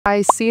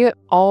I see it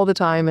all the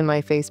time in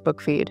my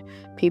Facebook feed.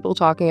 People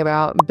talking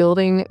about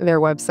building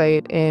their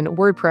website in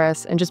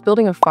WordPress and just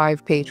building a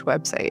 5-page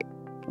website.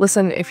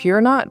 Listen, if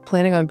you're not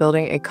planning on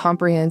building a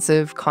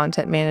comprehensive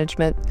content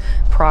management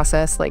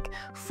process like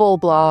full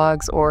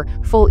blogs or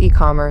full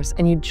e-commerce,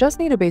 and you just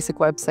need a basic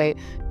website,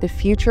 the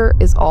future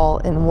is all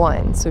in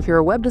one. So if you're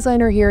a web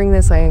designer hearing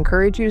this, I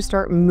encourage you to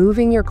start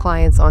moving your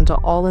clients onto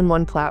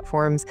all-in-one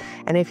platforms.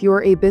 And if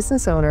you're a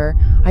business owner,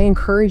 I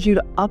encourage you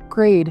to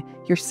upgrade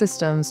your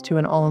systems to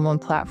an all-in-one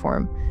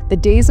platform. The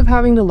days of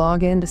having to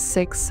log into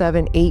 6,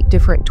 7, 8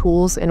 different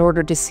tools in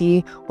order to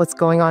see what's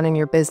going on in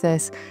your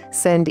business,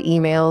 send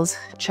emails,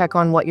 check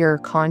on what your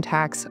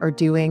contacts are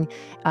doing,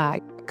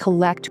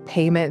 collect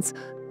payments,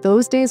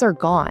 those days are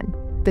gone.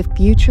 The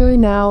future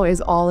now is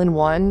all in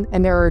one,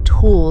 and there are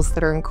tools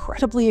that are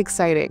incredibly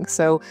exciting.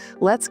 So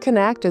let's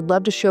connect. I'd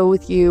love to show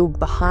with you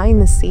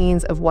behind the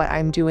scenes of what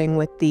I'm doing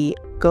with the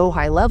Go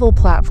High Level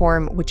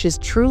platform, which is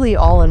truly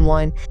all in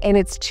one, and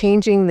it's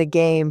changing the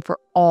game for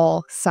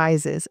all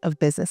sizes of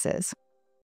businesses.